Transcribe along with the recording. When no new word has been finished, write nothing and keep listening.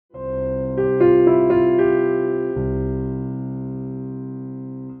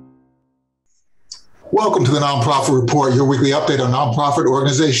Welcome to the Nonprofit Report, your weekly update on nonprofit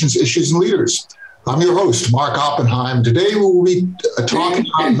organizations, issues, and leaders. I'm your host, Mark Oppenheim. Today we will be talking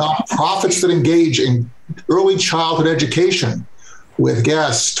about nonprofits that engage in early childhood education with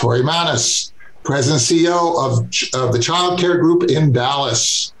guests Tori, President and CEO of the Child Care Group in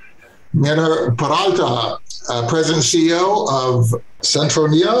Dallas, Myrna, Peralta, President and CEO of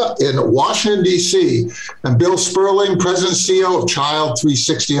CentroNia in Washington, D.C., and Bill Sperling, President and CEO of Child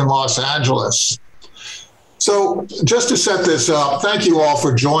 360 in Los Angeles. So just to set this up, thank you all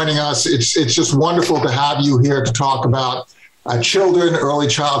for joining us. It's just wonderful to have you here to talk about children, early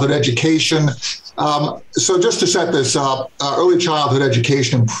childhood education. So just to set this up, early childhood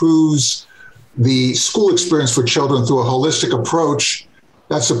education improves the school experience for children through a holistic approach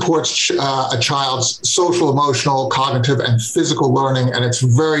that supports a child's social, emotional, cognitive, and physical learning, and it's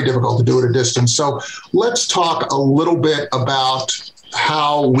very difficult to do at a distance. So let's talk a little bit about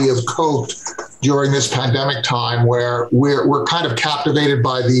how we have coped during this pandemic time where we're kind of captivated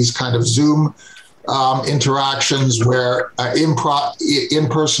by these kind of Zoom interactions where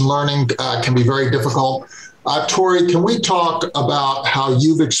in-person learning can be very difficult. Tori, can we talk about how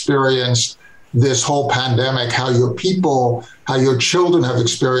you've experienced this whole pandemic, how your children have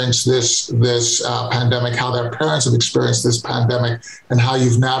experienced this pandemic, how their parents have experienced this pandemic, and how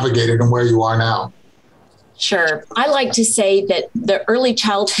you've navigated and where you are now? Sure. I like to say that the early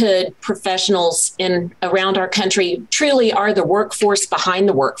childhood professionals around our country truly are the workforce behind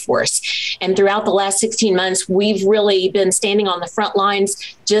the workforce. And throughout the last 16 months, we've really been standing on the front lines,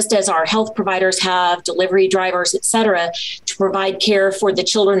 just as our health providers have, delivery drivers, et cetera, to provide care for the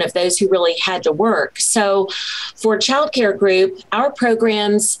children of those who really had to work. So for Child Care Group, our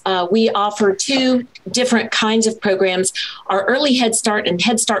programs, we offer two different kinds of programs. Our early Head Start and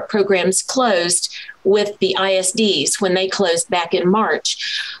Head Start programs closed with the ISDs when they closed back in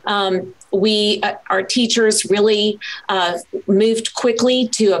March. Our teachers really moved quickly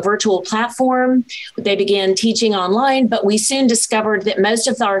to a virtual platform. They began teaching online, but we soon discovered that most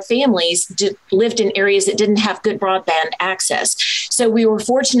of our families lived in areas that didn't have good broadband access. So we were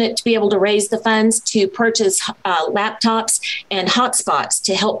fortunate to be able to raise the funds to purchase laptops and hotspots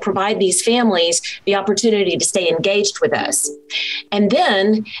to help provide these families the opportunity to stay engaged with us. And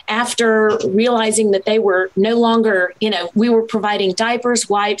then after realizing that they were no longer, we were providing diapers,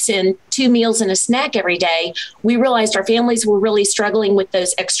 wipes, and 2 meals and a snack every day, we realized our families were really struggling with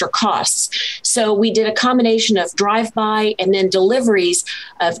those extra costs. So we did a combination of drive-by and then deliveries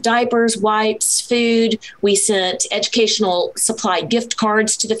of diapers, wipes, food. We sent educational supply gift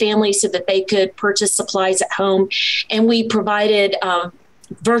cards to the family so that they could purchase supplies at home. And we provided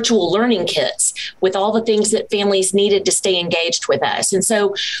virtual learning kits with all the things that families needed to stay engaged with us. And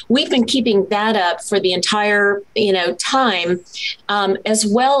so we've been keeping that up for the entire, time, as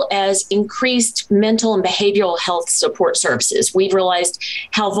well as increased mental and behavioral health support services. We've realized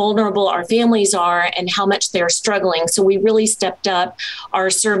how vulnerable our families are and how much they're struggling. So we really stepped up our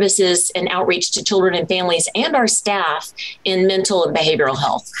services and outreach to children and families and our staff in mental and behavioral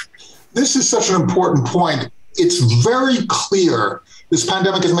health. This is such an important point. It's very clear. This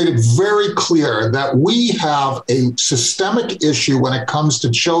pandemic has made it very clear that we have a systemic issue when it comes to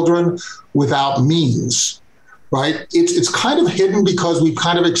children without means, right? It's kind of hidden because we've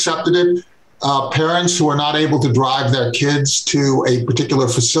kind of accepted it. Parents who are not able to drive their kids to a particular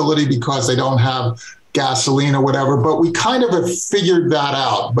facility because they don't have gasoline or whatever, but we kind of have figured that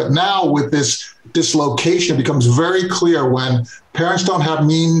out. But now with this dislocation, it becomes very clear when parents don't have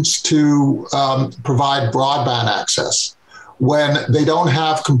means to provide broadband access, when they don't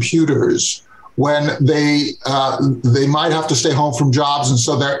have computers, when they might have to stay home from jobs and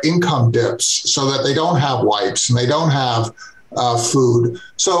so their income dips so that they don't have wipes and they don't have food.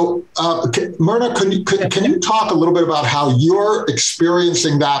 So Myrna, can you talk a little bit about how you're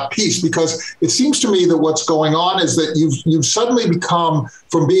experiencing that piece? Because it seems to me that what's going on is that you've suddenly become,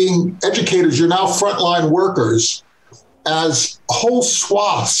 from being educators, you're now frontline workers as whole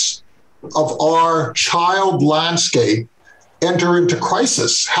swaths of our child landscape enter into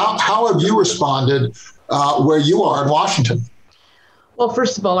crisis. How have you responded where you are in Washington? Well,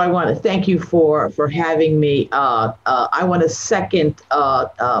 first of all, I want to thank you for having me. I want to second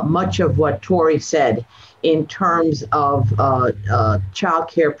much of what Tori said in terms of child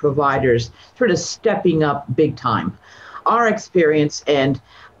care providers sort of stepping up big time. Our experience, and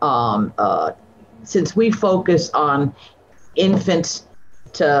since we focus on infants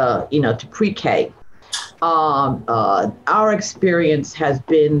to pre-K, our experience has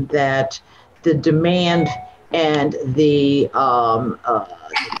been that the demand and the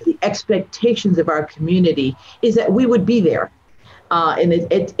expectations of our community is that we would be there And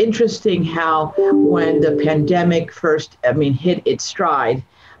it's interesting how when the pandemic first, hit its stride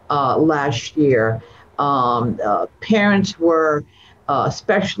last year, parents were,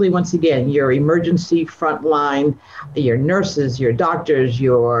 especially once again, your emergency frontline, your nurses, your doctors,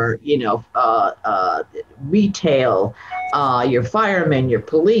 your, retail, your firemen, your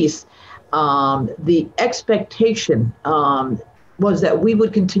police, the expectation was that we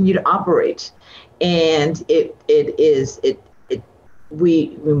would continue to operate. And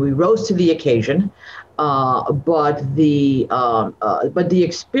when we rose to the occasion, but the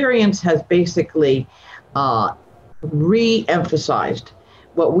experience has basically re-emphasized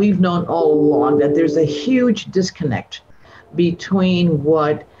what we've known all along, that there's a huge disconnect between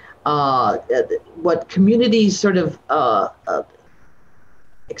what communities sort of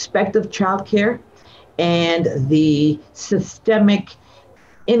expect of childcare and the systemic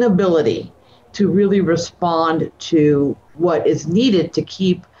inability to really respond to what is needed to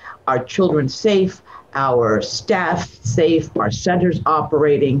keep our children safe, our staff safe, our centers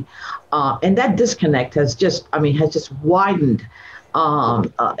operating, and that disconnect has just widened.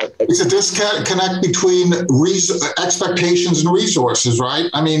 It's a disconnect between expectations and resources, right?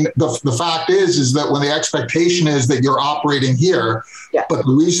 I mean, the fact is that when the expectation is that you're operating here, yeah, but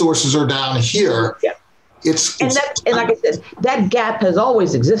the resources are down here, yeah, and like I said, that gap has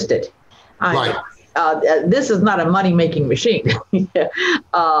always existed. Right. This is not a money-making machine. We, as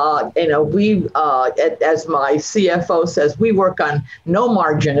my CFO says, we work on no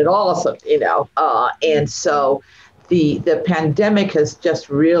margin at all. So, and so the pandemic has just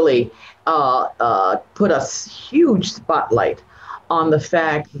really put a huge spotlight on the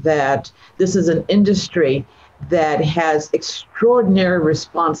fact that this is an industry that has extraordinary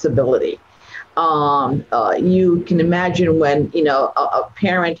responsibility. You can imagine when, a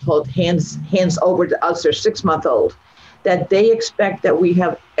parent hands over to us their 6-month-old, that they expect that we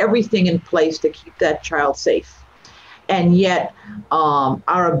have everything in place to keep that child safe. And yet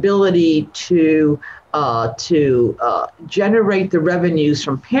our ability to generate the revenues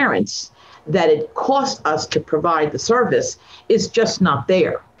from parents that it costs us to provide the service is just not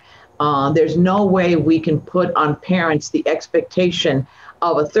there. There's no way we can put on parents the expectation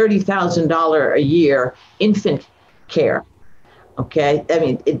of a $30,000 a year infant care. Okay, I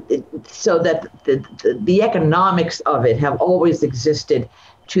mean, so that the economics of it have always existed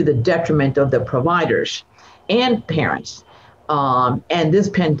to the detriment of the providers and parents. And this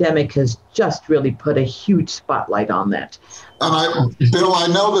pandemic has just really put a huge spotlight on that. And Bill, I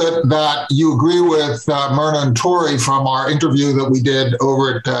know that you agree with Myrna and Tori from our interview that we did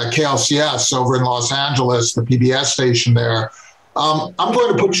over at KLCS over in Los Angeles, the PBS station there. I'm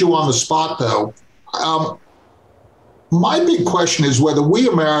going to put you on the spot, though. My big question is whether we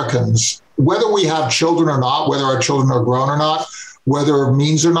Americans, whether we have children or not, whether our children are grown or not, whether it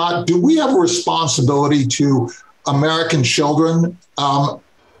means or not, do we have a responsibility to American children?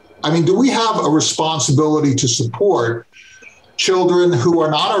 Do we have a responsibility to support children who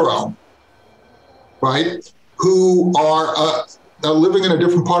are not our own, right? Who are living in a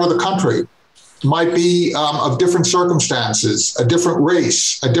different part of the country, might be of different circumstances, a different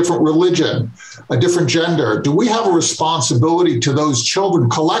race, a different religion, a different gender. Do we have a responsibility to those children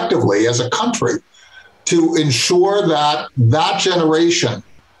collectively as a country to ensure that that generation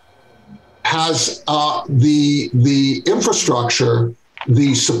has the infrastructure,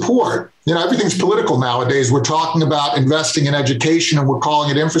 the support? Everything's political nowadays. We're talking about investing in education and we're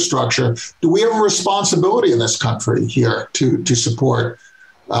calling it infrastructure. Do we have a responsibility in this country here to support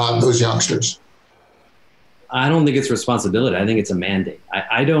those youngsters? I don't think it's responsibility. I think it's a mandate.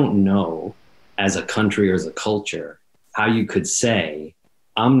 I don't know as a country or as a culture how you could say,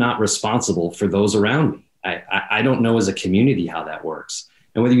 I'm not responsible for those around me. I don't know as a community how that works.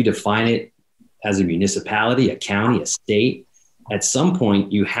 And whether you define it as a municipality, a county, a state, at some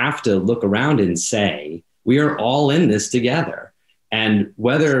point you have to look around and say, we are all in this together. And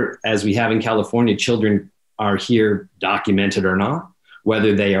whether, as we have in California, children are here documented or not,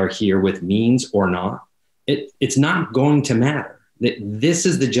 whether they are here with means or not, it's not going to matter. This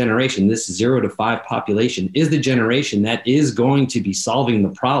is the generation, this 0 to 5 population is the generation that is going to be solving the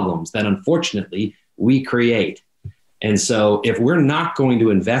problems that unfortunately we create. And so if we're not going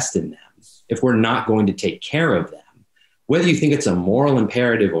to invest in them, if we're not going to take care of them, whether you think it's a moral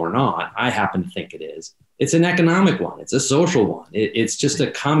imperative or not, I happen to think it is. It's an economic one. It's a social one. It's just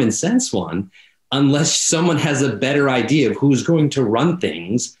a common sense one, unless someone has a better idea of who's going to run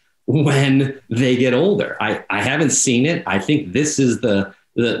things when they get older. I haven't seen it. I think this is the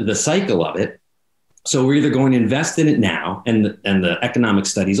cycle of it. So we're either going to invest in it now, and the economic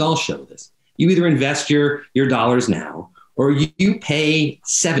studies all show this. You either invest your dollars now, or you pay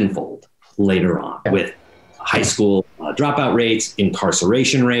sevenfold later on with high school dropout rates,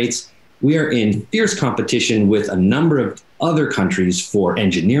 incarceration rates. We are in fierce competition with a number of other countries for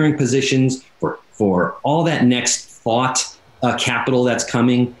engineering positions, for all that next thought capital that's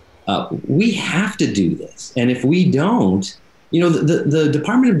coming. We have to do this. And if we don't, the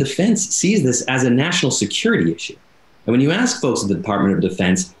Department of Defense sees this as a national security issue. And when you ask folks at the Department of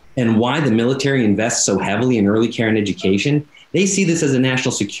Defense and why the military invests so heavily in early care and education, they see this as a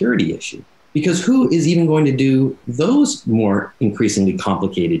national security issue. Because who is even going to do those more increasingly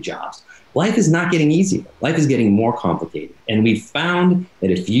complicated jobs? Life is not getting easier. Life is getting more complicated. And we found that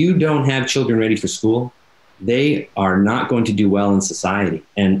if you don't have children ready for school, they are not going to do well in society.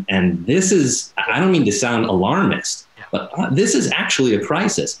 And this is, I don't mean to sound alarmist, but this is actually a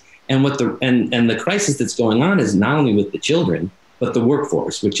crisis. And the crisis that's going on is not only with the children, but the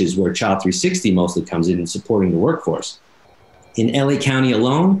workforce, which is where Child 360 mostly comes in supporting the workforce. In LA County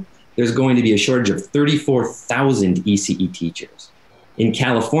alone, there's going to be a shortage of 34,000 ECE teachers. In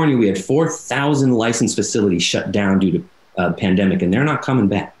California, we had 4,000 licensed facilities shut down due to pandemic, and they're not coming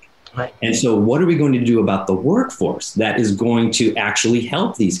back. Right. And so what are we going to do about the workforce that is going to actually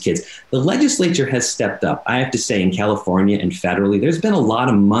help these kids? The legislature has stepped up. I have to say, in California and federally, there's been a lot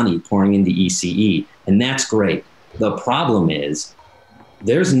of money pouring into ECE, and that's great. The problem is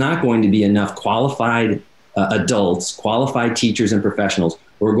there's not going to be enough qualified adults, qualified teachers and professionals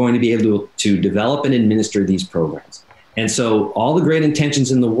who are going to be able to develop and administer these programs. And so all the great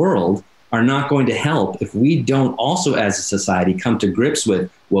intentions in the world are not going to help if we don't also as a society come to grips with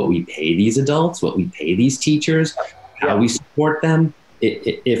what we pay these adults, what we pay these teachers, how we support them.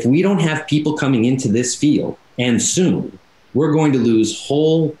 If we don't have people coming into this field, and soon, we're going to lose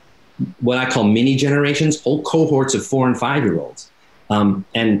whole, what I call mini generations, whole cohorts of 4 and 5-year-olds.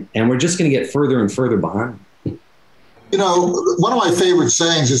 And we're just going to get further and further behind. One of my favorite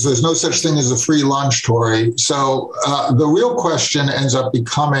sayings is there's no such thing as a free lunch, Tori. So the real question ends up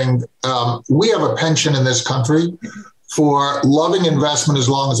becoming, we have a penchant in this country for loving investment as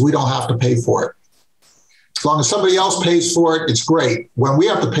long as we don't have to pay for it. As long as somebody else pays for it, it's great. When we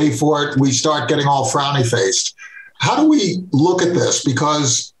have to pay for it, we start getting all frowny faced. How do we look at this?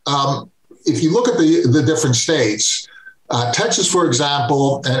 Because if you look at the different states, Texas, for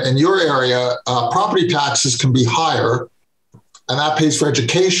example, in your area, property taxes can be higher, and that pays for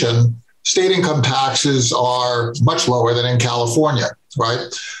education. State income taxes are much lower than in California, right?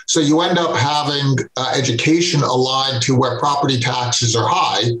 So you end up having education aligned to where property taxes are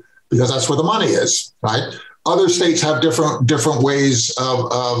high because that's where the money is, right? Other states have different ways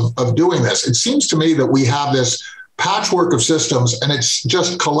of doing this. It seems to me that we have this patchwork of systems, and it's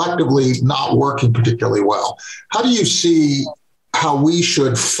just collectively not working particularly well. How do you see how we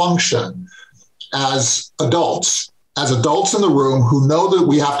should function as adults in the room who know that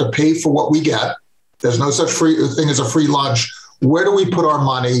we have to pay for what we get? There's no such thing as a free lunch. Where do we put our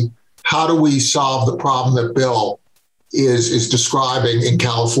money? How do we solve the problem that Bill is describing in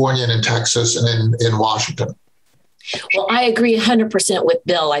California and in Texas and in Washington? Well, I agree 100% with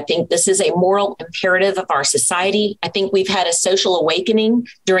Bill. I think this is a moral imperative of our society. I think we've had a social awakening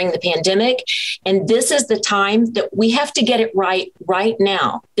during the pandemic, and this is the time that we have to get it right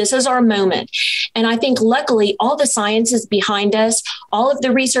now. This is our moment. And I think luckily all the science is behind us. All of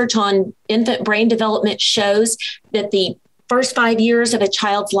the research on infant brain development shows that the first 5 years of a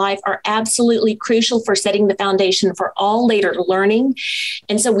child's life are absolutely crucial for setting the foundation for all later learning.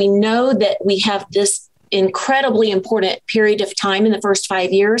 And so we know that we have this incredibly important period of time in the first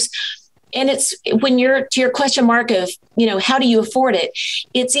 5 years. And it's when you're to your question, Mark, of, how do you afford it?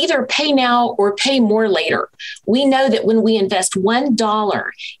 It's either pay now or pay more later. We know that when we invest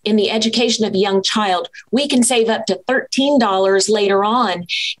 $1 in the education of a young child, we can save up to $13 later on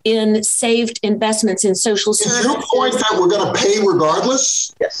in saved investments in social services. Is your point that we're going to pay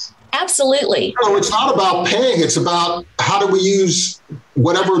regardless? Yes. Absolutely. No, it's not about paying. It's about how do we use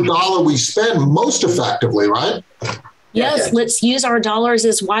whatever dollar we spend most effectively, right? Yes, let's use our dollars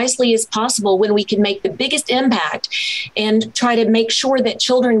as wisely as possible when we can make the biggest impact and try to make sure that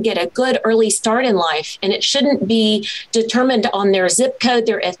children get a good early start in life. And it shouldn't be determined on their zip code,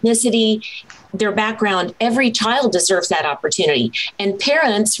 their ethnicity, their background. Every child deserves that opportunity. And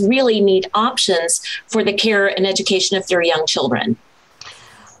parents really need options for the care and education of their young children.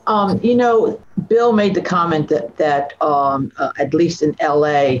 Bill made the comment that at least in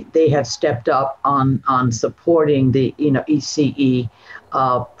LA, they have stepped up on supporting the ECE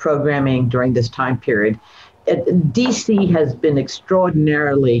programming during this time period. DC has been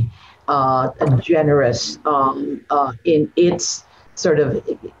extraordinarily generous in its sort of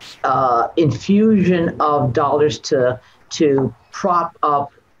infusion of dollars to to prop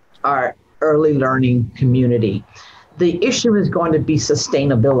up our early learning community. The issue is going to be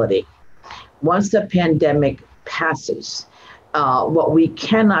sustainability. Once the pandemic passes, what we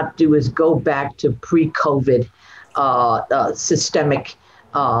cannot do is go back to pre-COVID systemic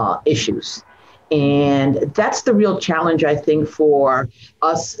issues. And that's the real challenge, I think, for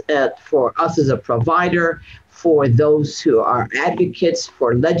us as a provider, for those who are advocates,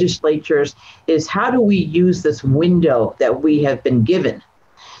 for legislatures, is how do we use this window that we have been given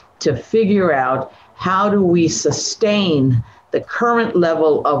to figure out how do we sustain the current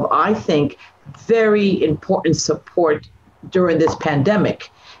level of, I think, very important support during this pandemic.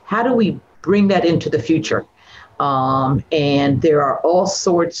 How do we bring that into the future? And there are all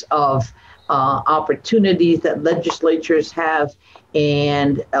sorts of opportunities that legislatures have,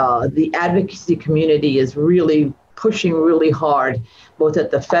 and the advocacy community is really pushing really hard, both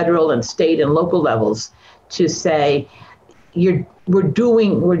at the federal and state and local levels, to say we're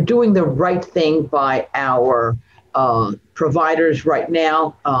doing the right thing by our providers right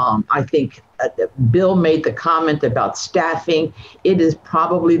now. I think Bill made the comment about staffing. It is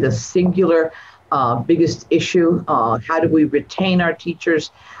probably the singular biggest issue. How do we retain our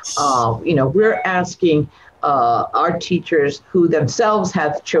teachers? We're asking our teachers who themselves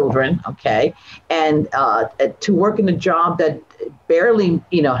have children, okay, and to work in a job that barely,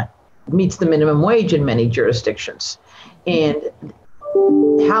 meets the minimum wage in many jurisdictions. And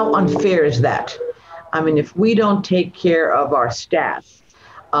how unfair is that? I mean, if we don't take care of our staff,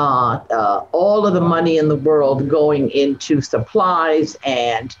 all of the money in the world going into supplies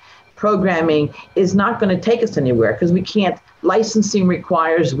and programming is not going to take us anywhere, because we can't. Licensing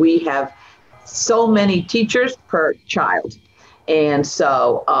requires we have so many teachers per child. And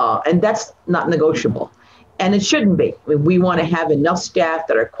so, and that's not negotiable. And it shouldn't be. We want to have enough staff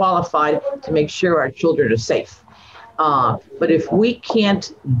that are qualified to make sure our children are safe. But if we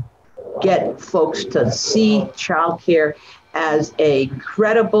can't get folks to see childcare as a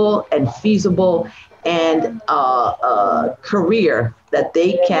credible and feasible and career that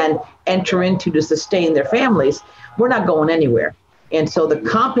they can enter into to sustain their families, we're not going anywhere. And so the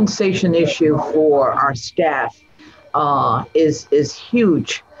compensation issue for our staff is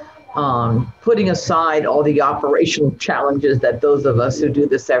huge, putting aside all the operational challenges that those of us who do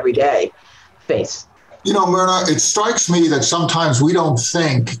this every day face. Myrna, it strikes me that sometimes we don't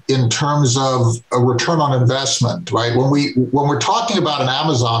think in terms of a return on investment, right? When we're talking about an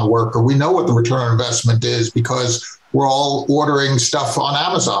Amazon worker, we know what the return on investment is because we're all ordering stuff on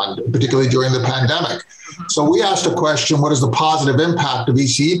Amazon, particularly during the pandemic. So we asked a question, what is the positive impact of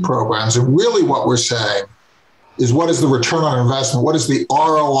ECE programs? And really what we're saying is, what is the return on investment? What is the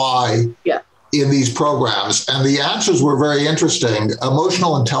ROI in these programs? And the answers were very interesting.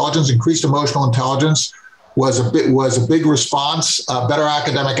 Emotional intelligence, increased emotional intelligence was a big response. Better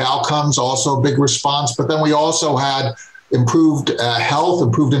academic outcomes, also a big response. But then we also had improved health,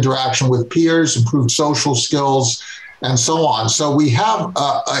 improved interaction with peers, improved social skills, and so on. So we have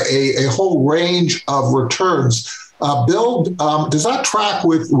a whole range of returns. Bill, does that track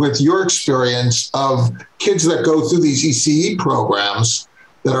with your experience of kids that go through these ECE programs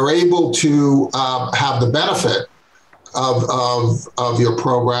that are able to have the benefit of your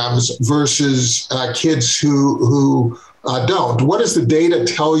programs versus kids who don't? What does the data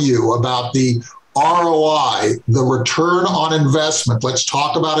tell you about the ROI, the return on investment? Let's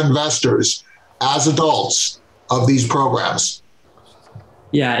talk about investors as adults of these programs.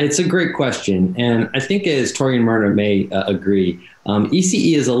 Yeah, it's a great question. And I think, as Tori and Myrna may agree,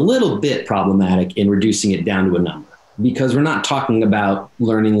 ECE is a little bit problematic in reducing it down to a number, because we're not talking about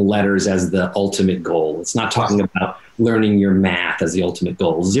learning letters as the ultimate goal. It's not talking about learning your math as the ultimate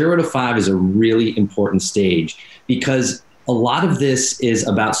goal. 0 to 5 is a really important stage, because a lot of this is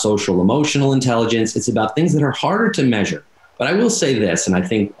about social emotional intelligence. It's about things that are harder to measure. But I will say this, and I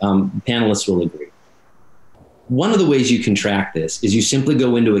think panelists will agree. One of the ways you can track this is you simply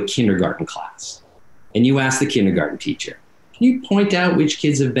go into a kindergarten class and you ask the kindergarten teacher, can you point out which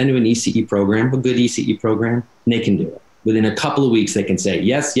kids have been to an ECE program, a good ECE program? And they can do it. Within a couple of weeks, they can say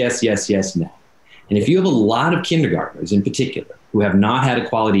yes, yes, yes, yes, no. And if you have a lot of kindergartners in particular who have not had a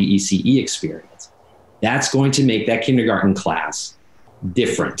quality ECE experience, that's going to make that kindergarten class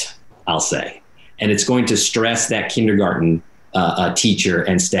different, I'll say. And it's going to stress that kindergarten teacher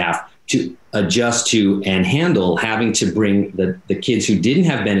and staff to adjust to and handle having to bring the kids who didn't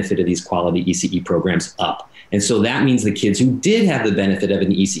have benefit of these quality ECE programs up. And so that means the kids who did have the benefit of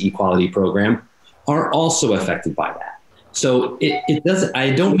an ECE quality program are also affected by that. So it doesn't,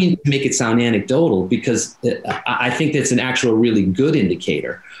 I don't mean to make it sound anecdotal, because I think that's an actual really good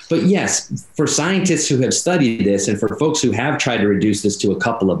indicator. But yes, for scientists who have studied this and for folks who have tried to reduce this to a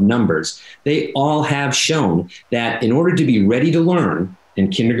couple of numbers, they all have shown that in order to be ready to learn,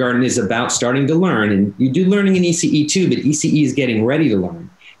 and kindergarten is about starting to learn, and you do learning in ECE too, but ECE is getting ready to learn.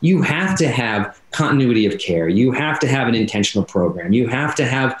 You have to have continuity of care. You have to have an intentional program. You have to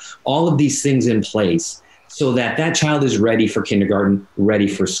have all of these things in place so that that child is ready for kindergarten, ready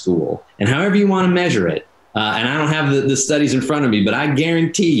for school. And however you want to measure it, and I don't have the studies in front of me, but I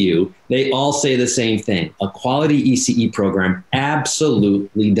guarantee you they all say the same thing. A quality ECE program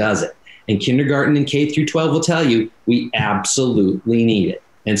absolutely does it. And kindergarten and K through 12 will tell you we absolutely need it.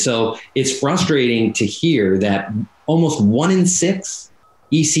 And so it's frustrating to hear that almost 1 in 6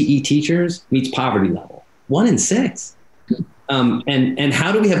 ECE teachers meets poverty level. 1 in 6. And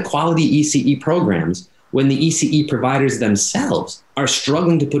how do we have quality ECE programs when the ECE providers themselves are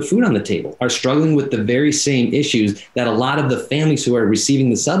struggling to put food on the table, are struggling with the very same issues that a lot of the families who are receiving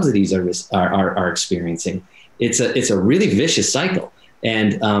the subsidies are experiencing? It's a really vicious cycle.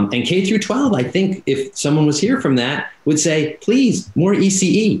 And K through 12, I think if someone was here from that, would say, please, more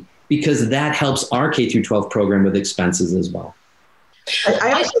ECE, because that helps our K through 12 program with expenses as well.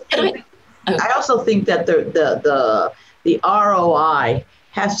 I also think that the ROI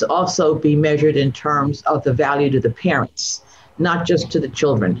has to also be measured in terms of the value to the parents, not just to the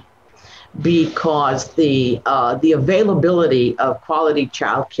children, because the availability of quality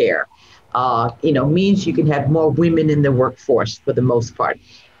childcare means you can have more women in the workforce for the most part.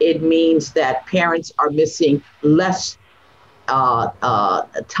 It means that parents are missing less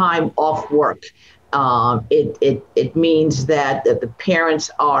time off work. It means that the parents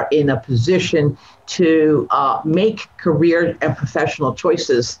are in a position to make career and professional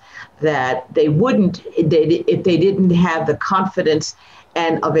choices that they wouldn't if they didn't have the confidence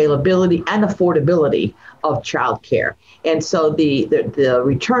and availability and affordability of childcare. And so the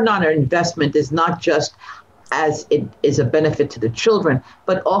return on our investment is not just as it is a benefit to the children,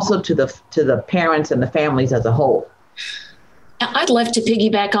 but also to the parents and the families as a whole. I'd love to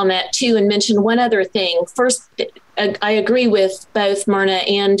piggyback on that too and mention one other thing. First, I agree with both Myrna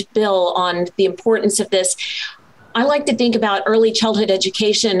and Bill on the importance of this. I like to think about early childhood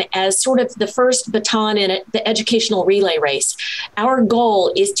education as sort of the first baton in the educational relay race. Our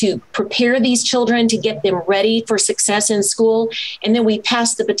goal is to prepare these children to get them ready for success in school, and then we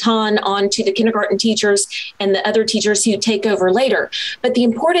pass the baton on to the kindergarten teachers and the other teachers who take over later. But the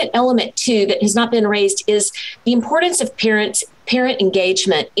important element too that has not been raised is the importance of parent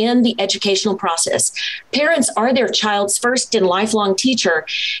engagement in the educational process. Parents are their child's first and lifelong teacher.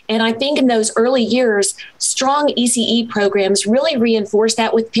 And I think in those early years, strong ECE programs really reinforce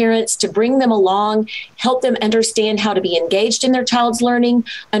that with parents to bring them along, help them understand how to be engaged in their child's learning,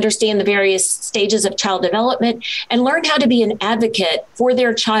 understand the various stages of child development, and learn how to be an advocate for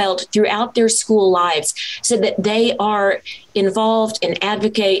their child throughout their school lives so that they are involved and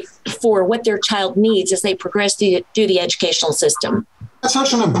advocate for what their child needs as they progress through the educational system. That's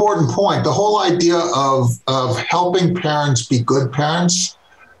such an important point. The whole idea of helping parents be good parents,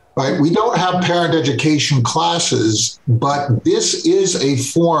 right? We don't have parent education classes, but this is a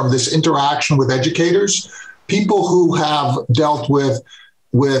form, this interaction with educators, people who have dealt with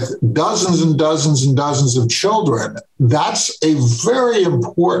dozens and dozens and dozens of children. That's a very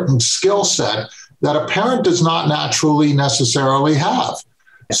important skill set that a parent does not naturally necessarily have.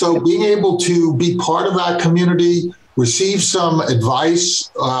 So being able to be part of that community, receive some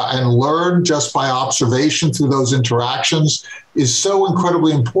advice and learn just by observation through those interactions is so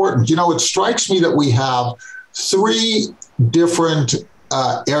incredibly important. You know, it strikes me that we have 3 different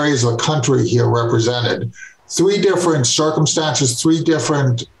areas of the country here represented, 3 different circumstances, 3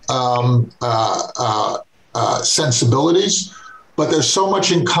 different sensibilities, but there's so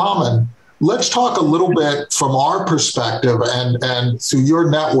much in common. Let's talk a little bit from our perspective and through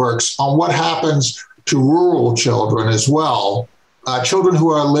your networks on what happens to rural children as well, children who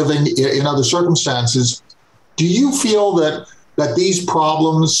are living in other circumstances. Do you feel that these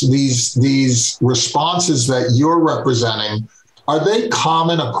problems, these responses that you're representing, are they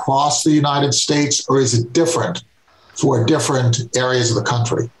common across the United States, or is it different for different areas of the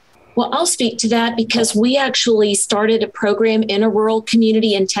country? Well, I'll speak to that because we actually started a program in a rural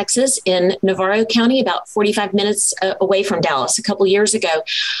community in Texas in Navarro County, about 45 minutes away from Dallas a couple of years ago.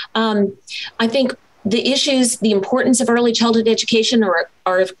 I think the issues, the importance of early childhood education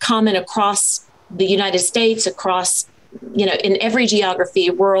are common across the United States, across in every geography,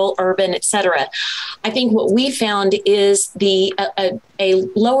 rural, urban, et cetera. I think what we found is a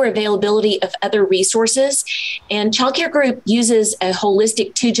lower availability of other resources. And Child Care Group uses a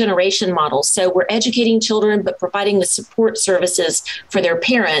holistic 2-generation model. So we're educating children, but providing the support services for their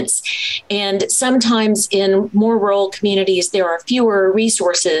parents. And sometimes in more rural communities, there are fewer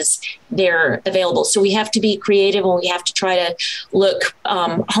resources there available. So we have to be creative, and we have to try to look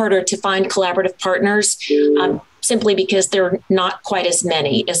harder to find collaborative partners, simply because there are not quite as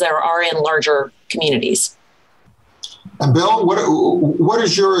many as there are in larger communities. And Bill, what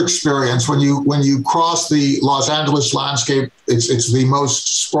is your experience when you cross the Los Angeles landscape? It's the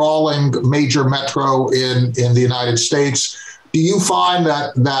most sprawling major metro in the United States. Do you find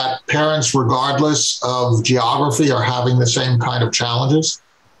that parents, regardless of geography, are having the same kind of challenges?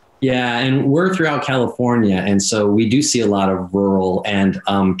 Yeah, and we're throughout California, and so we do see a lot of rural and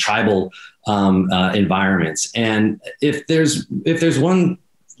tribal environments. And if there's one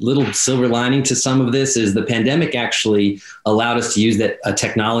little silver lining to some of this, is the pandemic actually allowed us to use that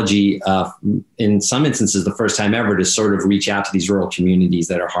technology in some instances the first time ever to sort of reach out to these rural communities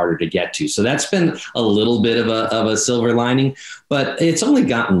that are harder to get to. So that's been a little bit of a silver lining, but it's only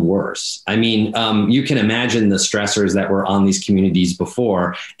gotten worse. I mean, you can imagine the stressors that were on these communities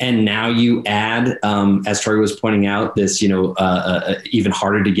before, and now you add, as Tori was pointing out, this, even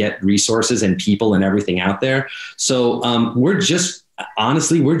harder to get resources and people and everything out there. So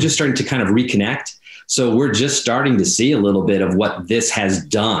honestly, we're just starting to kind of reconnect. So we're just starting to see a little bit of what this has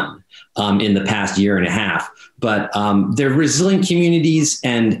done in the past year and a half. But they're resilient communities,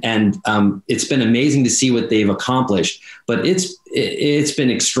 and it's been amazing to see what they've accomplished. But it's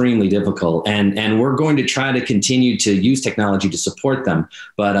been extremely difficult, and we're going to try to continue to use technology to support them.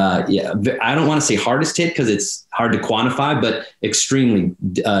 But I don't want to say hardest hit because it's hard to quantify, but extremely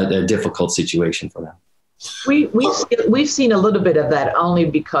difficult situation for them. We've seen a little bit of that only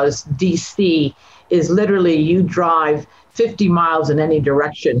because DC is literally, you drive 50 miles in any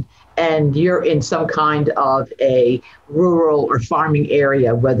direction and you're in some kind of a rural or farming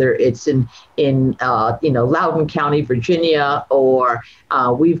area, whether it's in Loudoun County, Virginia, or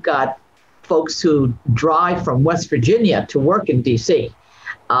we've got folks who drive from West Virginia to work in DC.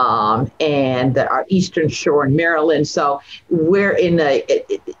 And our Eastern Shore in Maryland. So we're in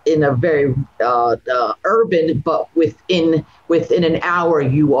a very urban, but within an hour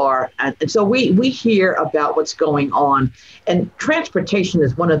you are. And so we hear about what's going on. And transportation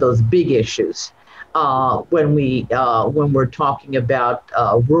is one of those big issues when we're talking about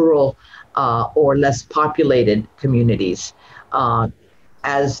rural or less populated communities.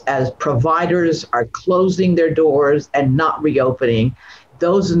 As providers are closing their doors and not reopening,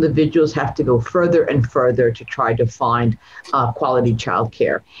 those individuals have to go further and further to try to find quality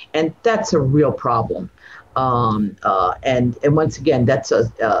childcare, and that's a real problem. And once again, that's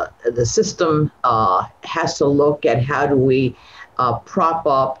the system has to look at how do we prop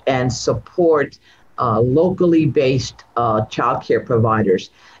up and support locally based childcare providers,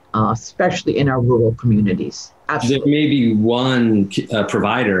 especially in our rural communities. Absolutely. There may be one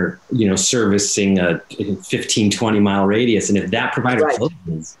provider, servicing a 15, 20 mile radius. And if that provider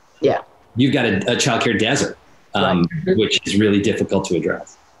closes, you've got a childcare desert, which is really difficult to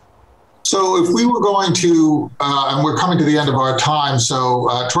address. So if we were going to, and we're coming to the end of our time, so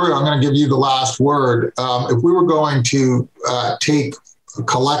Tori, I'm going to give you the last word. If we were going to take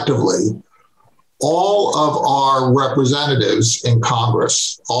collectively all of our representatives in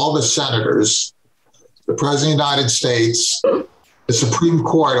Congress, all the senators, the President of the United States, the Supreme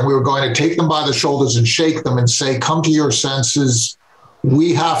Court, and we were going to take them by the shoulders and shake them and say, come to your senses,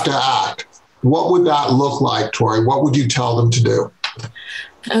 we have to act. What would that look like, Tori? What would you tell them to do?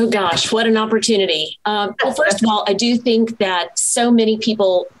 Oh, gosh, what an opportunity. Well, first of all, I do think that so many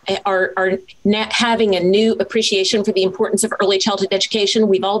people are having a new appreciation for the importance of early childhood education.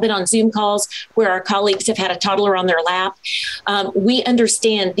 We've all been on Zoom calls where our colleagues have had a toddler on their lap. We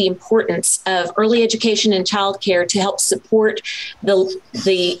understand the importance of early education and childcare to help support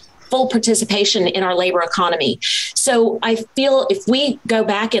the full participation in our labor economy. So I feel if we go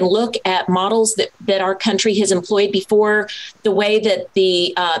back and look at models that our country has employed before, the way that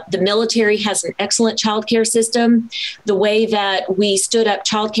the military has an excellent childcare system, the way that we stood up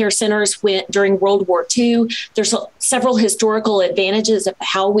childcare centers during World War II, there's several historical advantages of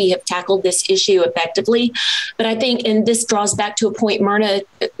how we have tackled this issue effectively. But I think, and this draws back to a point Myrna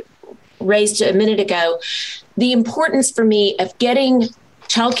raised a minute ago, the importance for me of getting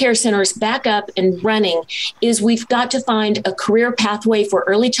child care centers back up and running is we've got to find a career pathway for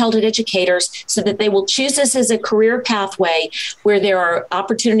early childhood educators so that they will choose this as a career pathway where there are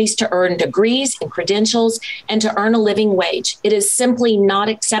opportunities to earn degrees and credentials and to earn a living wage. It is simply not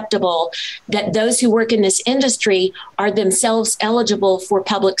acceptable that those who work in this industry are themselves eligible for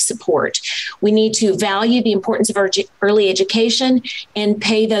public support. We need to value the importance of early education and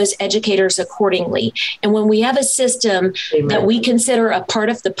pay those educators accordingly. And when we have a system that we consider a part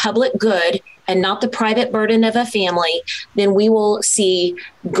of the public good and not the private burden of a family, then we will see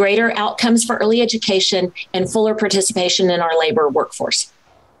greater outcomes for early education and fuller participation in our labor workforce.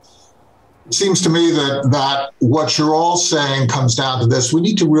 It seems to me that what you're all saying comes down to this. We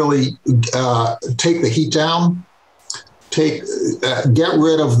need to really take the heat down, get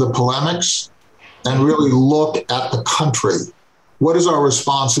rid of the polemics, and really look at the country. What is our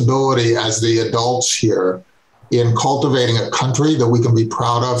responsibility as the adults here in cultivating a country that we can be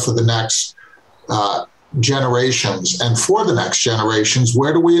proud of for the next generations? And for the next generations,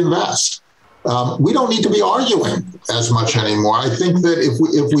 where do we invest? We don't need to be arguing as much anymore. I think that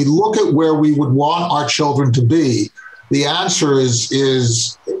if we look at where we would want our children to be, the answer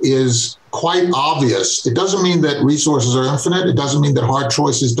is quite obvious. It doesn't mean that resources are infinite. It doesn't mean that hard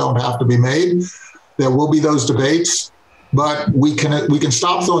choices don't have to be made. There will be those debates, but we can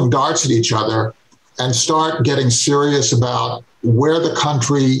stop throwing darts at each other and start getting serious about where the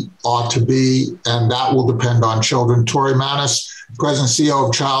country ought to be, and that will depend on children. Tori Manis, President and CEO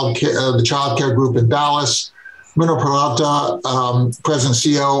of the Child Care Group in Dallas. Myrna Peralta, President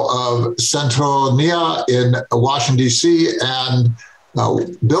and CEO of CentroNia in Washington, D.C., and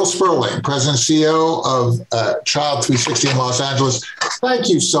Bill Sperling, President and CEO of Child 360 in Los Angeles. Thank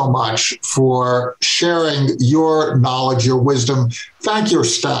you so much for sharing your knowledge, your wisdom. Thank your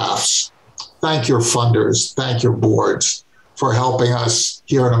staffs. Thank your funders. Thank your boards for helping us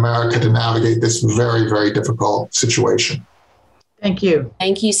here in America to navigate this very, very difficult situation. Thank you.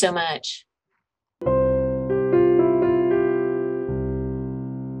 Thank you so much.